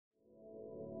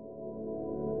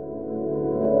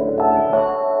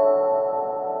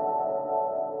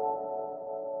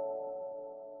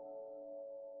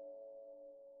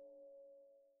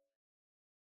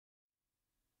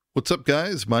What's up,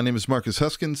 guys? My name is Marcus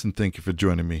Huskins, and thank you for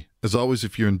joining me. As always,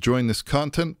 if you're enjoying this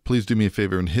content, please do me a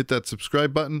favor and hit that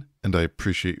subscribe button, and I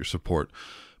appreciate your support.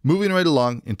 Moving right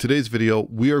along, in today's video,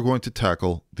 we are going to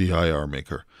tackle the IR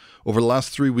Maker. Over the last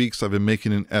 3 weeks, I've been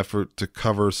making an effort to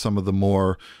cover some of the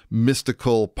more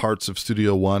mystical parts of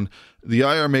Studio One. The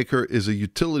IR Maker is a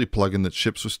utility plugin that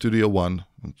ships with Studio One.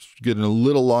 It's getting a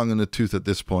little long in the tooth at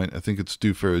this point. I think it's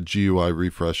due for a GUI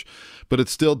refresh, but it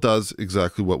still does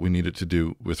exactly what we need it to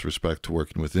do with respect to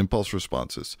working with impulse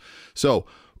responses. So,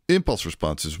 impulse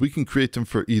responses, we can create them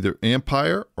for either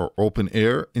Ampere or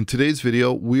OpenAir. In today's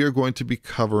video, we are going to be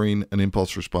covering an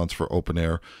impulse response for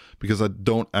OpenAir because I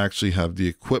don't actually have the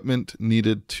equipment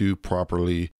needed to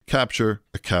properly capture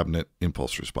a cabinet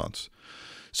impulse response.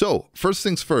 So first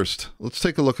things first, let's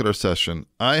take a look at our session.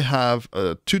 I have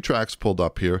 2 tracks pulled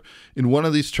up here. In one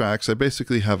of these tracks, I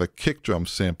basically have a kick drum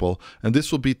sample, and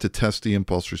this will be to test the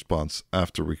impulse response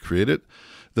after we create it.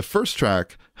 The first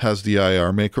track has the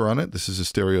IR Maker on it. This is a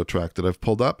stereo track that I've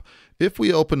pulled up. If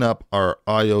we open up our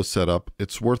I/O setup,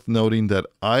 it's worth noting that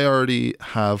I already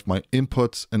have my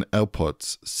inputs and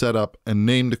outputs set up and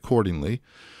named accordingly.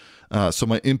 So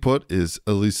my input is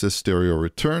Alesis stereo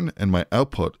return, and my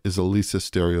output is Alesis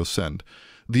stereo send.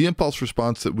 The impulse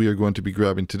response that we are going to be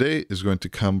grabbing today is going to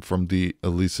come from the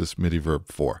Alesis MIDI Verb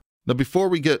 4. Now, before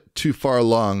we get too far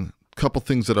along, a couple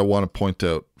things that I want to point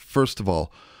out. First of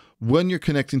all, when you're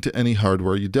connecting to any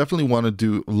hardware, you definitely want to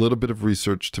do a little bit of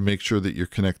research to make sure that you're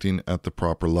connecting at the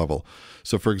proper level.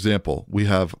 So for example, we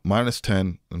have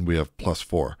 -10 and we have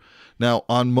 +4. Now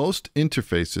on most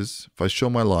interfaces, if I show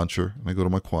my launcher and I go to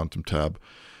my Quantum tab,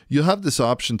 you'll have this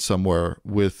option somewhere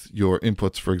with your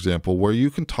inputs, for example, where you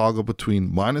can toggle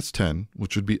between -10,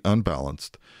 which would be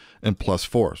unbalanced, and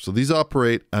 +4. So these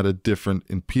operate at a different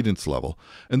impedance level.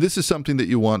 And this is something that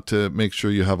you want to make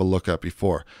sure you have a look at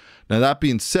before. Now that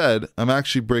being said, I'm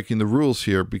actually breaking the rules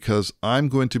here because I'm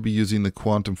going to be using the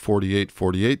Quantum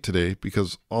 4848 today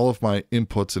because all of my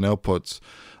inputs and outputs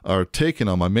are taken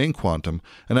on my main Quantum,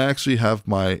 and I actually have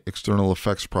my external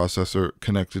effects processor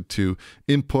connected to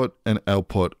input and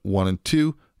output 1 and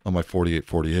 2 on my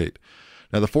 4848.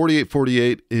 Now the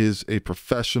 4848 is a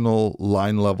professional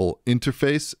line level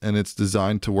interface, and it's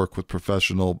designed to work with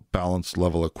professional balanced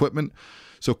level equipment.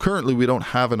 So currently we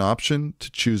don't have an option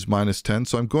to choose -10,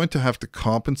 so I'm going to have to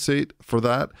compensate for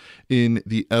that in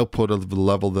the output of the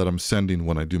level that I'm sending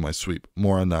when I do my sweep.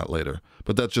 More on that later,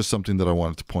 but that's just something that I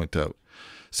wanted to point out.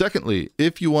 Secondly,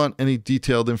 if you want any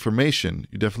detailed information,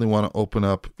 you definitely want to open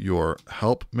up your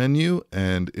help menu,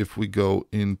 and if we go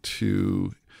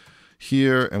into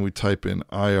here and we type in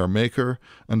IR Maker,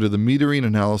 under the metering,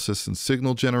 analysis, and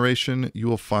signal generation, you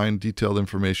will find detailed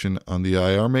information on the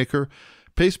IR Maker.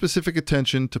 Pay specific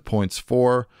attention to points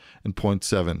 4 and point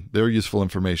 7. They're useful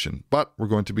information, but we're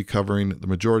going to be covering the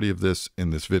majority of this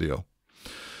in this video.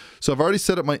 So I've already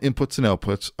set up my inputs and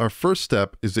outputs. Our first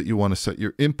step is that you want to set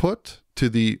your input to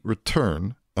the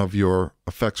return of your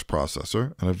effects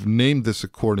processor, and I've named this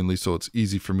accordingly so it's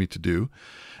easy for me to do.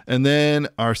 And then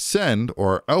our send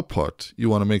or our output, you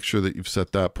want to make sure that you've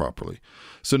set that properly.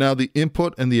 So now the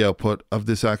input and the output of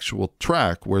this actual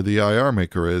track where the IR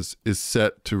Maker is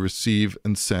set to receive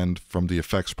and send from the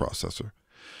effects processor.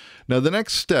 Now the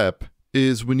next step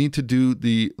is we need to do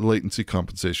the latency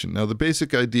compensation. Now the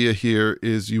basic idea here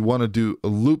is you want to do a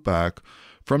loop back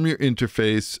from your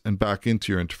interface and back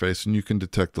into your interface, and you can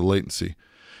detect the latency.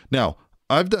 Now,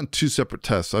 I've done 2 separate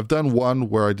tests. I've done one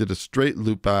where I did a straight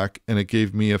loop back and it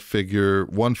gave me a figure,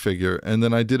 one figure, and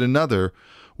then I did another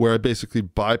where I basically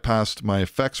bypassed my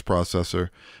effects processor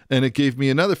and it gave me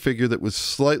another figure that was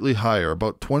slightly higher,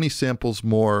 about 20 samples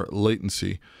more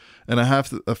latency. And I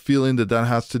have a feeling that that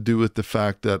has to do with the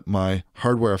fact that my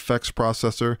hardware effects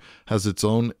processor has its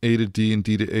own A to D and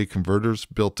D to A converters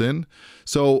built in.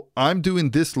 So I'm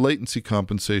doing this latency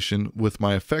compensation with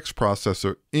my effects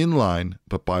processor inline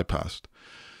but bypassed.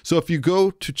 So if you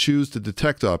go to choose the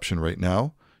detect option right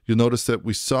now, you'll notice that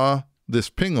we saw this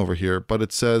ping over here, but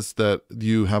it says that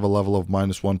you have a level of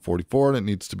 -144 and it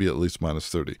needs to be at least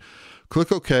 -30.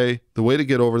 Click OK. The way to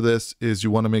get over this is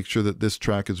you want to make sure that this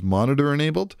track is monitor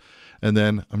enabled. And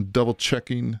then I'm double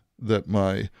checking that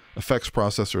my effects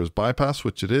processor is bypassed,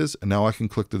 which it is. And now I can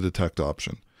click the detect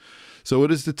option. So it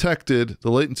has detected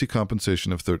the latency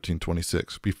compensation of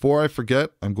 1326. Before I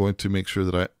forget, I'm going to make sure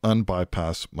that I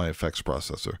unbypass my effects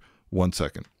processor. 1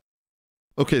 second.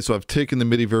 Okay, so I've taken the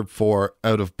MIDI Verb 4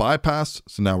 out of bypass,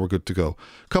 so now we're good to go.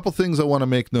 A couple things I want to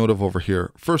make note of over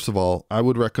here. First of all, I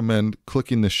would recommend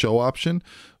clicking the show option.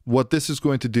 What this is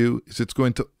going to do is it's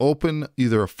going to open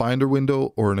either a Finder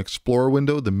window or an Explorer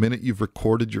window the minute you've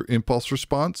recorded your impulse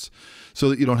response so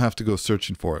that you don't have to go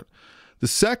searching for it. The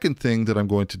second thing that I'm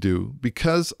going to do,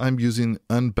 because I'm using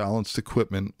unbalanced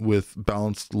equipment with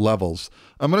balanced levels,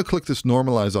 I'm going to click this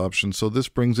normalize option. So this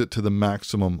brings it to the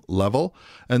maximum level,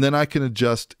 and then I can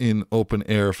adjust in open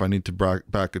air if I need to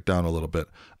back it down a little bit.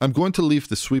 I'm going to leave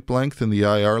the sweep length and the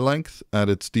IR length at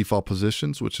its default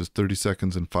positions, which is 30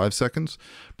 seconds and 5 seconds.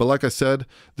 But like I said,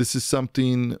 this is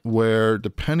something where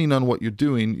depending on what you're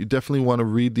doing, you definitely want to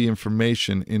read the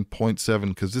information in 0.7,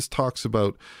 because this talks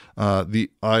about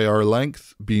the IR length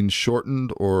being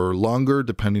shortened or longer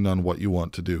depending on what you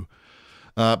want to do.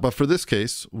 But for this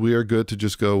case, we are good to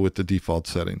just go with the default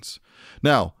settings.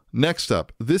 Now, next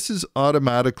up, this is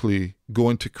automatically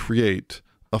going to create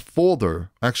a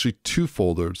folder, actually 2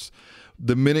 folders,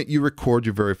 the minute you record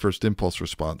your very first impulse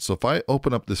response. So if I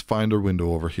open up this Finder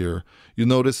window over here, you'll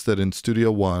notice that in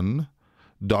Studio One,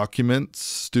 Documents,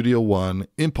 Studio One,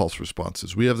 Impulse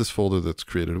Responses, we have this folder that's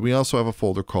created. We also have a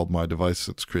folder called My Device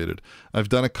that's created. I've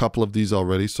done a couple of these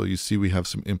already, so you see we have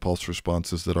some impulse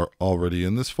responses that are already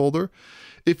in this folder.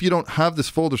 If you don't have this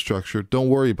folder structure, don't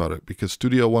worry about it, because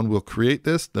Studio One will create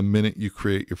this the minute you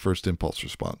create your first impulse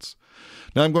response.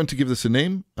 Now I'm going to give this a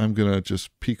name. I'm going to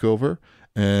just peek over,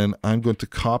 and I'm going to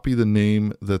copy the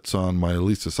name that's on my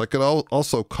Alesis. I could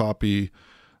also copy,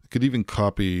 I could even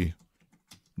copy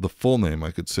the full name.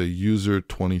 I could say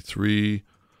user23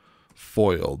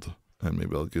 foiled, and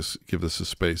maybe I'll just give this a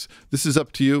space. This is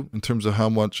up to you in terms of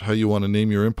how you want to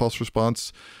name your impulse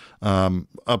response.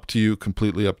 Up to you,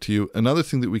 completely up to you. Another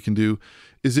thing that we can do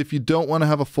is, if you don't want to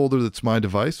have a folder that's My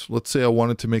Device, let's say I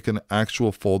wanted to make an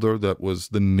actual folder that was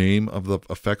the name of the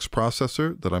effects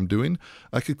processor that I'm doing,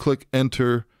 I could click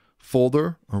Enter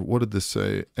Folder, or what did this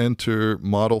say? Enter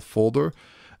Model Folder.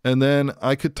 And then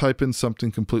I could type in something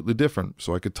completely different.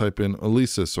 So I could type in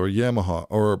Alesis or Yamaha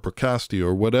or Bricasti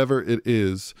or whatever it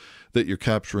is that you're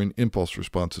capturing impulse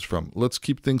responses from. Let's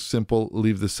keep things simple,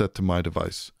 leave this set to My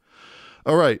Device.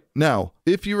 All right, now,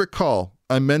 if you recall,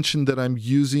 I mentioned that I'm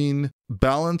using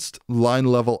balanced line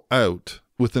level out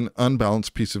with an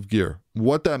unbalanced piece of gear.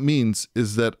 What that means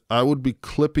is that I would be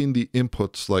clipping the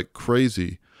inputs like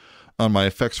crazy on my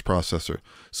effects processor.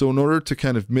 So in order to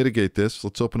kind of mitigate this,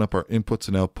 let's open up our inputs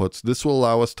and outputs. This will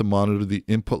allow us to monitor the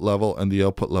input level and the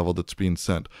output level that's being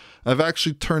sent. I've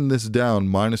actually turned this down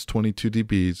minus 22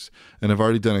 dBs, and I've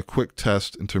already done a quick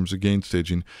test in terms of gain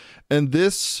staging. And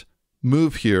this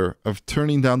move here of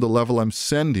turning down the level I'm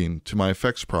sending to my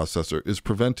effects processor is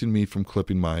preventing me from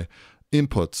clipping my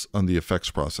inputs on the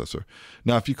effects processor.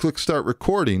 Now, if you click Start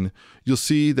Recording, you'll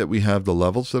see that we have the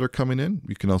levels that are coming in.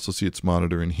 You can also see it's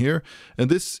monitoring here. And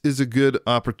this is a good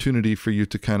opportunity for you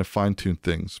to kind of fine-tune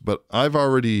things. But I've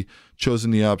already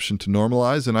chosen the option to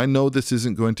normalize, and I know this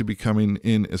isn't going to be coming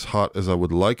in as hot as I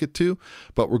would like it to,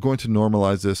 but we're going to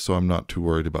normalize this so I'm not too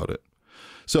worried about it.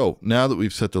 So now that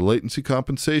we've set the latency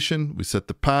compensation, we set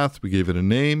the path, we gave it a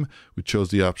name, we chose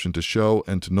the option to show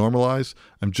and to normalize,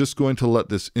 I'm just going to let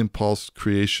this impulse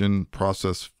creation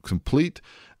process complete.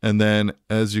 And then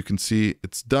as you can see,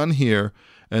 it's done here.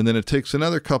 And then it takes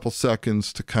another couple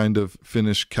seconds to kind of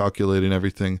finish calculating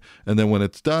everything. And then when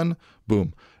it's done,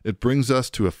 boom, it brings us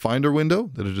to a Finder window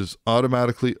that it is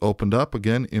automatically opened up.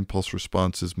 Again, impulse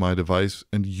response is My Device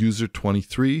and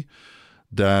user23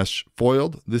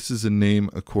 foiled. This is a name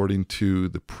according to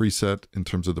the preset in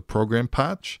terms of the program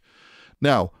patch.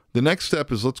 Now, the next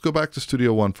step is, let's go back to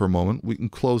Studio One for a moment. We can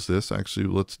close this. Actually,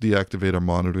 let's deactivate our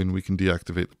monitoring. We can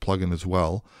deactivate the plugin as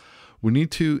well. We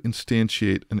need to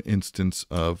instantiate an instance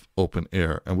of Open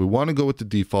Air, and we want to go with the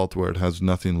default where it has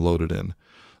nothing loaded in.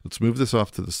 Let's move this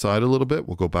off to the side a little bit.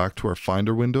 We'll go back to our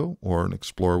Finder window or an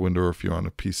Explorer window if you're on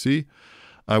a PC.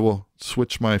 I will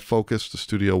switch my focus to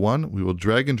Studio One. We will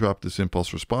drag and drop this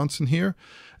impulse response in here.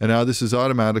 And now this is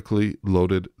automatically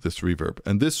loaded this reverb.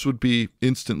 And this would be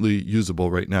instantly usable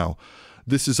right now.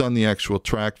 This is on the actual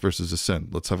track versus Ascend.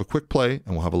 Let's have a quick play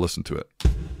and we'll have a listen to it.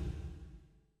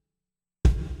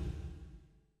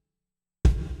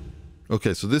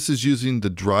 Okay, so this is using the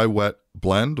dry-wet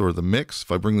blend or the mix.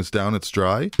 If I bring this down, it's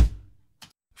dry.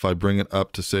 If I bring it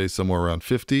up to say somewhere around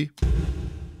 50.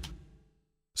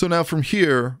 So now from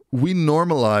here, we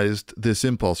normalized this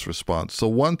impulse response. So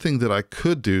one thing that I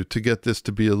could do to get this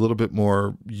to be a little bit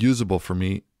more usable for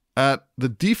me, at the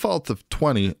default of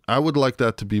 20, I would like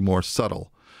that to be more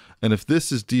subtle. And if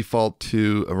this is default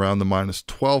to around the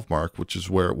 -12 mark, which is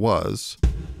where it was,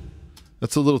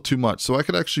 that's a little too much. So I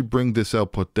could actually bring this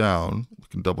output down. We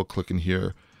can double click in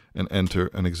here and enter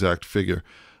an exact figure.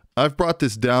 I've brought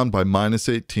this down by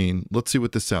 -18. Let's see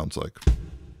what this sounds like.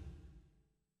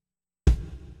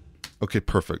 Okay,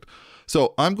 perfect.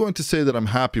 So I'm going to say that I'm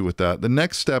happy with that. The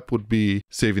next step would be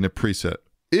saving a preset.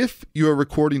 If you are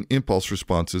recording impulse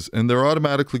responses and they're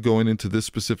automatically going into this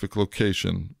specific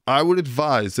location, I would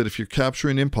advise that if you're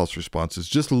capturing impulse responses,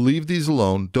 just leave these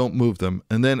alone, don't move them,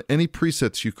 and then any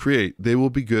presets you create, they will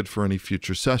be good for any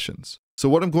future sessions. So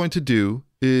what I'm going to do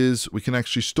is we can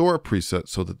actually store a preset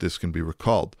so that this can be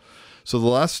recalled. So the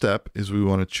last step is we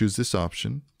want to choose this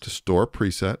option to store a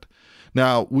preset.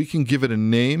 Now we can give it a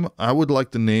name. I would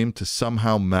like the name to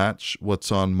somehow match what's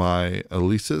on my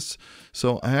Alesis.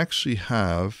 So I actually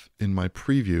have in my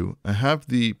preview, I have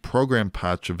the program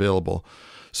patch available.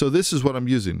 So this is what I'm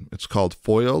using. It's called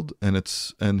Foiled,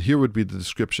 and here would be the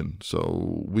description.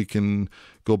 So we can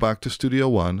go back to Studio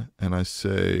One and I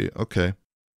say, okay,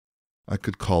 I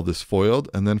could call this Foiled,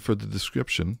 and then for the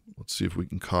description, let's see if we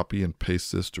can copy and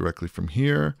paste this directly from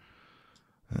here.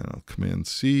 And I'll Command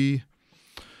C.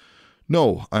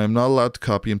 No, I am not allowed to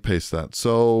copy and paste that.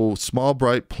 So small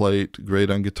bright plate, great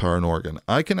on guitar and organ.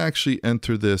 I can actually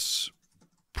enter this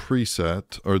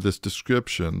preset or this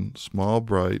description, small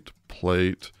bright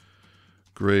plate,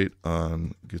 great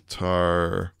on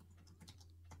guitar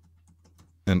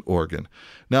and organ.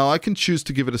 Now I can choose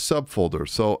to give it a subfolder.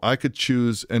 So I could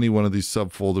choose any one of these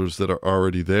subfolders that are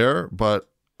already there, but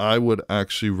I would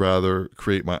actually rather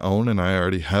create my own, and I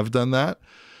already have done that.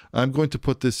 I'm going to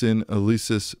put this in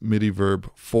Alesis MIDI verb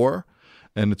 4,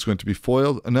 and it's going to be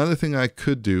foiled. Another thing I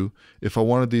could do, if I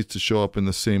wanted these to show up in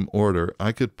the same order,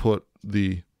 I could put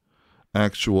the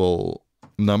actual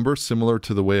number similar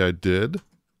to the way I did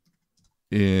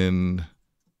in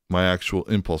my actual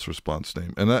impulse response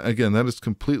name. And that, again, that is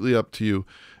completely up to you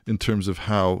in terms of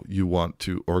how you want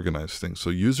to organize things. So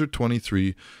user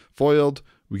 23 foiled,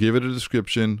 we gave it a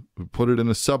description, we put it in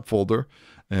a subfolder,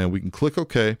 and we can click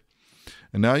OK.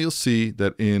 And now you'll see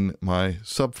that in my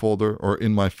subfolder, or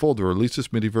in my folder,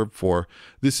 Alesis MIDI verb 4,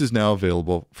 this is now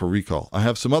available for recall. I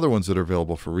have some other ones that are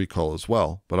available for recall as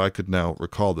well, but I could now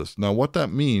recall this. Now what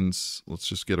that means, let's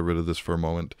just get rid of this for a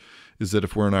moment, is that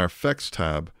if we're in our effects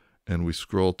tab and we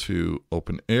scroll to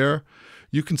open air,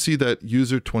 you can see that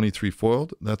user 23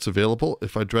 foiled, that's available.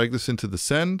 If I drag this into the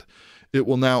send, it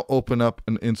will now open up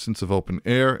an instance of open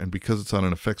air, and because it's on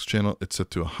an effects channel, it's set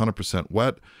to 100%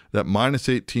 wet. That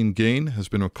 -18 gain has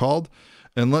been recalled,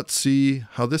 and let's see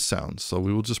how this sounds. So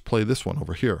we will just play this one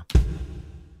over here.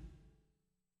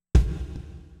 I'm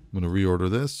going to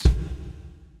reorder this.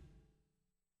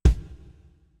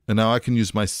 And now I can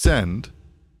use my send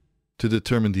to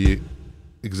determine the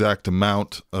exact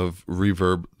amount of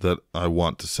reverb that I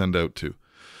want to send out to.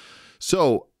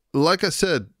 So, like I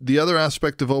said, the other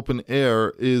aspect of open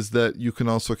air is that you can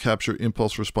also capture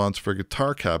impulse response for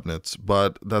guitar cabinets,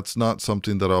 but that's not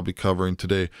something that I'll be covering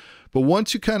today. But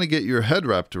once you kind of get your head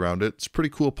wrapped around it, it's a pretty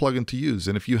cool plugin to use.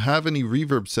 And if you have any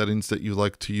reverb settings that you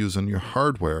like to use on your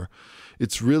hardware,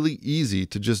 it's really easy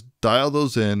to just dial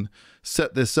those in,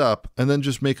 set this up, and then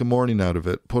just make a morning out of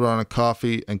it. Put on a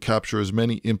coffee and capture as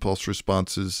many impulse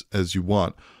responses as you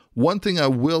want. One thing I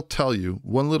will tell you,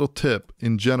 one little tip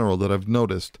in general that I've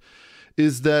noticed,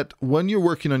 is that when you're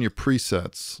working on your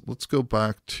presets, let's go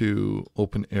back to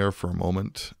open air for a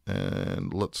moment,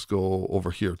 and let's go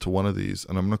over here to one of these,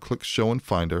 and I'm going to click show in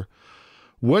Finder.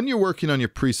 When you're working on your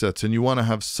presets and you want to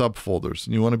have subfolders,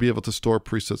 and you want to be able to store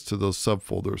presets to those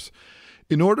subfolders,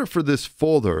 in order for this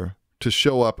folder to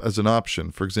show up as an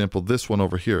option, for example, this one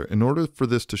over here, in order for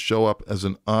this to show up as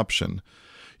an option,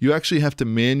 you actually have to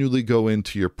manually go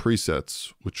into your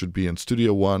presets, which would be in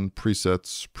Studio One,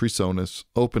 Presets, PreSonus,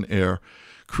 Open Air,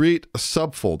 create a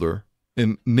subfolder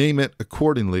and name it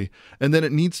accordingly, and then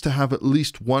it needs to have at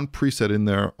least one preset in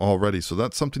there already. So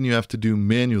that's something you have to do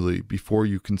manually before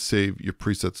you can save your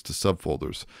presets to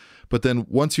subfolders. But then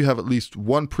once you have at least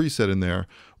one preset in there,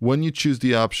 when you choose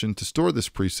the option to store this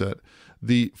preset,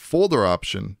 the folder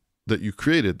option that you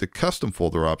created, the custom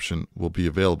folder option, will be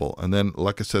available. And then,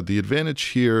 like I said, the advantage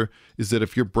here is that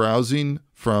if you're browsing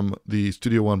from the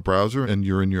Studio One browser and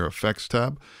you're in your effects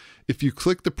tab, if you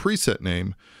click the preset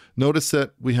name, notice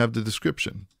that we have the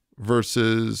description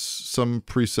versus some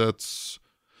presets.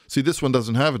 See, this one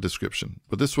doesn't have a description,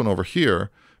 but this one over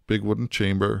here, big wooden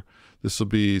chamber, this will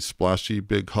be splashy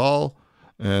big hall,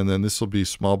 and then this will be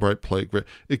small bright plate.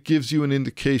 It gives you an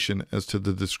indication as to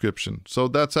the description. So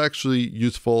that's actually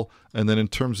useful. And then in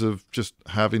terms of just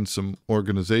having some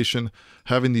organization,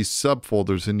 having these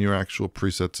subfolders in your actual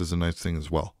presets is a nice thing as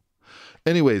well.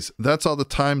 Anyways, that's all the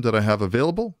time that I have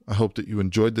available. I hope that you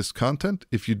enjoyed this content.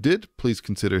 If you did, please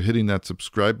consider hitting that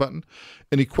subscribe button.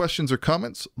 Any questions or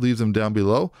comments, leave them down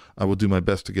below. I will do my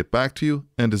best to get back to you.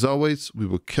 And as always, we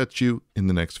will catch you in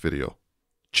the next video.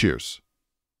 Cheers.